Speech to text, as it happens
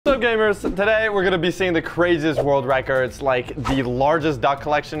up, gamers? Today we're gonna be seeing the craziest world records, like the largest duck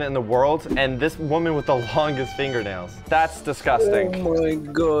collection in the world, and this woman with the longest fingernails. That's disgusting. Oh my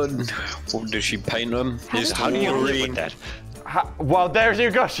god. Did she paint them? How do you live with that? Well, there you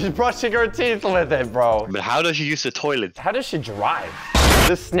go. She's brushing her teeth with it, bro. But how does she use the toilet? How does she drive?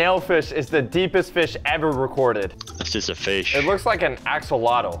 This snailfish is the deepest fish ever recorded. That's just a fish. It looks like an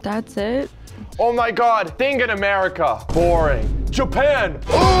axolotl. That's it? Oh my god, thing in America. Boring. Japan.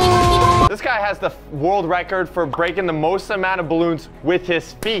 This guy has the world record for breaking the most amount of balloons with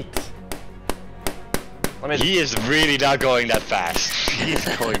his feet. He is really not going that fast. He's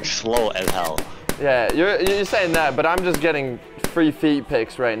going slow as hell. Yeah, you're saying that, but I'm just getting free feet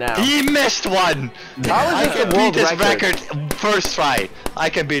pics right now. He missed one. How is this a world record? First try. I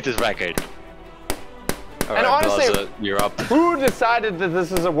can beat this record. And honestly, you're up. Who decided that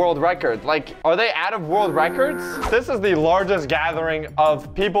this is a world record? Like, are they out of world records? This is the largest gathering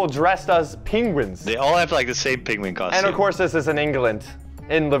of people dressed as penguins. They all have like the same penguin costume. And of course, this is in England,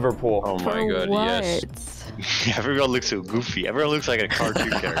 in Liverpool. Oh my god, yes. Everyone looks so goofy. Everyone looks like a cartoon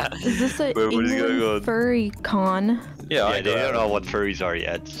character. Is this a England furry con? Yeah, they don't know what furries are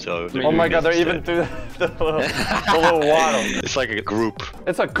yet, so... Oh my god, they're even through the little waddle. It's like a group.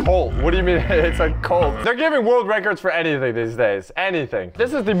 It's a cult. What do you mean it's a cult? They're giving world records for anything these days. Anything.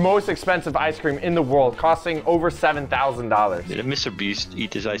 This is the most expensive ice cream in the world, costing over $7,000. Did Mr. Beast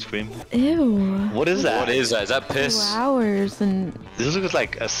eat this ice cream? Ew. What is that? What is that? Is that piss? Flowers and... This looks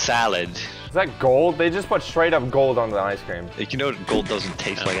like a salad. Is that gold? They just put straight up gold on the ice cream. Like, you know, gold doesn't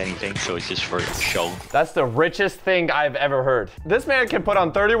taste like anything, so it's just for show. That's the richest thing I've ever heard. This man can put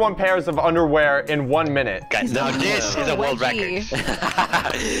on 31 pairs of underwear in 1 minute. Guys, now this is a world record.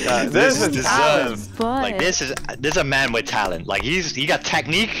 This is talent. Like this is a man with talent. Like he got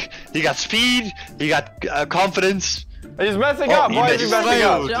technique, he got speed, he got confidence. He's messing up. Why is he messing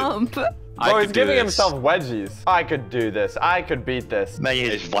up? Jump. Bro, he's giving himself wedgies. I could do this. I could beat this. Man,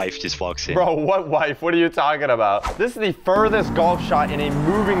 his wife just walks in. Bro, what wife? What are you talking about? This is the furthest golf shot in a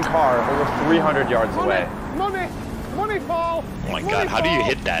moving car over 300 yards away. Money, Paul! Oh my god, how do you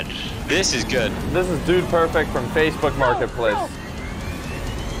hit that? This is good. This is Dude Perfect from Facebook Marketplace.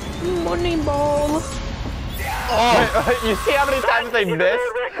 Money ball. Oh. You see how many times they missed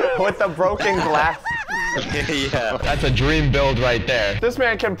with the broken glass? Yeah. That's a dream build right there. This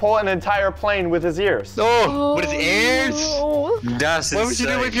man can pull an entire plane with his ears. Oh, with his ears? That's what would you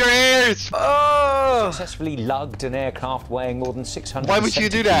do with your ears? Oh! Successfully lugged an aircraft weighing more than 600. Why would you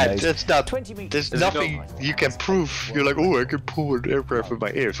do that? That's not. 20 meters. There's nothing you can prove. You're like, oh, I can pull an aircraft with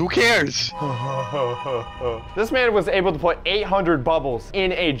my ears. Who cares? This man was able to put 800 bubbles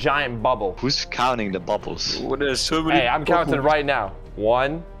in a giant bubble. Who's counting the bubbles? Well, there's so many. Hey, I'm counting right now.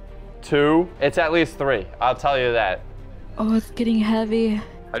 1, 2. It's at least 3. I'll tell you that. Oh, it's getting heavy.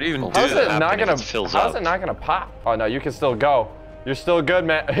 How do you even do How's that? it not gonna? Fills How's up. it not gonna pop? Oh no, you can still go. You're still good,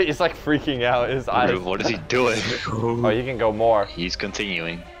 man. He's like freaking out. His eyes. What is he doing? Oh, you can go more. He's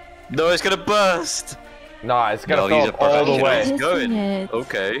continuing. No, it's gonna burst. No, it's gonna No, fill he's up a all the professional. way. It's going. It.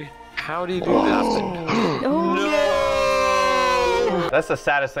 Okay. How do you do that? Oh. That's the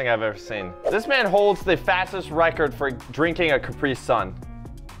saddest thing I've ever seen. This man holds the fastest record for drinking a Capri Sun.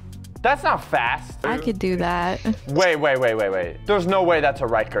 That's not fast. I could do that. Wait. There's no way that's a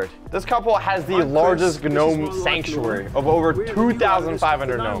record. This couple has the largest gnome sanctuary of over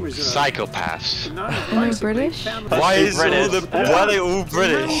 2,500 gnomes. Psychopaths. Am I British? Why is British. why are they all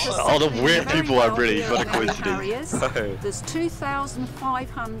British? All the weird people are British. What a coincidence. There's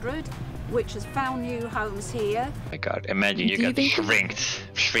 2,500 which has found new homes here. Oh my god, imagine you Do you get think-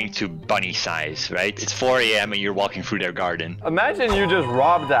 shrink to bunny size, right? It's 4 a.m. and you're walking through their garden. Imagine you just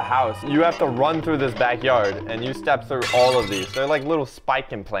robbed a house. You have to run through this backyard and you step through all of these. They're like little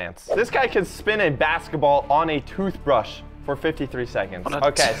spike implants. This guy can spin a basketball on a toothbrush for 53 seconds.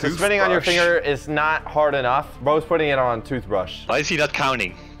 Okay, so spinning on your finger is not hard enough. Bro's putting it on a toothbrush. Why is he not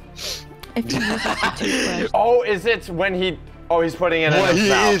counting? If you use a toothbrush. Oh, is it when he... Oh, he's putting it in his He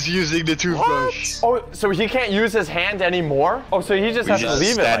mouth. is using the toothbrush. Oh, so he can't use his hand anymore? Oh, so he just has to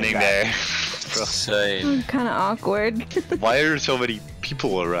leave it like standing that. there. Insane. Kind of awkward. Why are there so many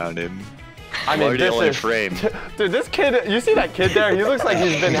people around him? I mean, Why are they this all in is... frame? Dude, this kid, you see that kid there? He looks like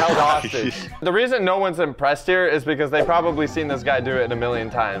he's been held hostage. The reason no one's impressed here is because they've probably seen this guy do it a million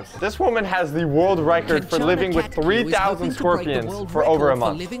times. This woman has the world record for living with 3,000 scorpions for over a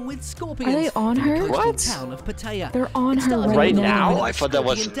month. Are they on her? What? They're on her Right now? Oh, I thought that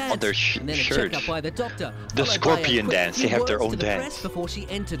was on their shirt. The scorpion dance. They have their own dance. Before she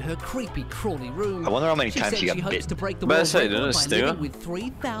entered her creepy, crawly room. I wonder how many She times said she got hopes bit. to break the Better world say, record didn't it, by Stinger? living with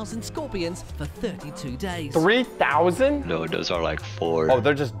 3,000 scorpions for 32 days. 3,000? No, those are like 4. Oh,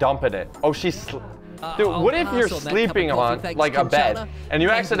 they're just dumping it. Oh, Dude, what if you're sleeping on like a bed and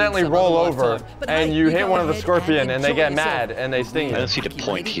you accidentally roll over and you hit one of the scorpion and they get mad and they sting I you? don't see the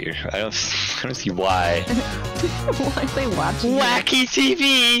point here. I don't see why. Why are they watching? Wacky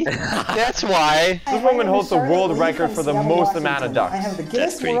TV! That's why. This woman holds the world record for the most amount of ducks.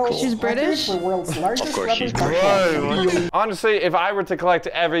 That's pretty cool. She's British? Of course she's British. Honestly, if I were to collect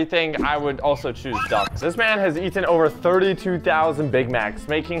everything, I would also choose ducks. This man has eaten over 32,000 Big Macs,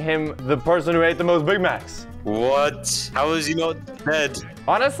 making him the person who ate the most Big Macs. What? How is he not dead?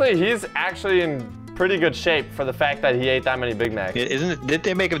 Honestly, he's actually in pretty good shape for the fact that he ate that many Big Macs. Did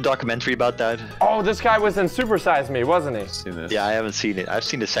they make a documentary about that? Oh, this guy was in Super Size Me, wasn't he? Seen this. Yeah, I haven't seen it. I've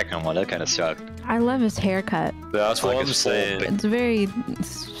seen the second one. That kind of sucked. I love his haircut. That's what Like I'm his full saying. bit. It's very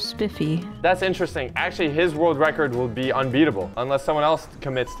spiffy. That's interesting. Actually, his world record will be unbeatable unless someone else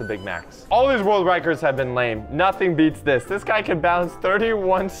commits to Big Macs. All these world records have been lame. Nothing beats this. This guy can balance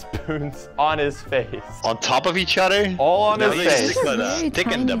 31 spoons on his face. On top of each other? All on his No, face. But, Very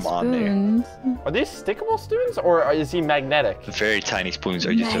sticking tiny them on there. spoons. Are these stickable spoons or is he magnetic? Very tiny spoons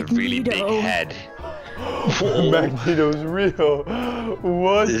are just a really big Magneto. head. Magneto's real.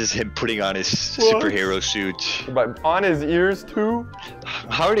 What? This is him putting on his superhero suit. But on his ears too?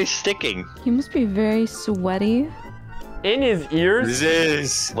 How are they sticking? He must be very sweaty. In his ears? This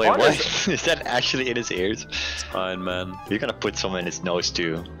is. Wait, On what? his- Is that actually in his ears? It's fine, man. You're gonna put some in his nose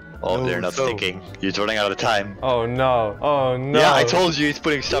too. Oh, they're not no. sticking. You're running out of time. Oh no. Oh no. Yeah, I told you he's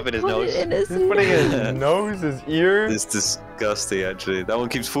putting stuff in his Put nose. it in his He's putting nose. his nose, his ears. It's disgusting, actually. That one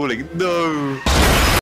keeps falling. No!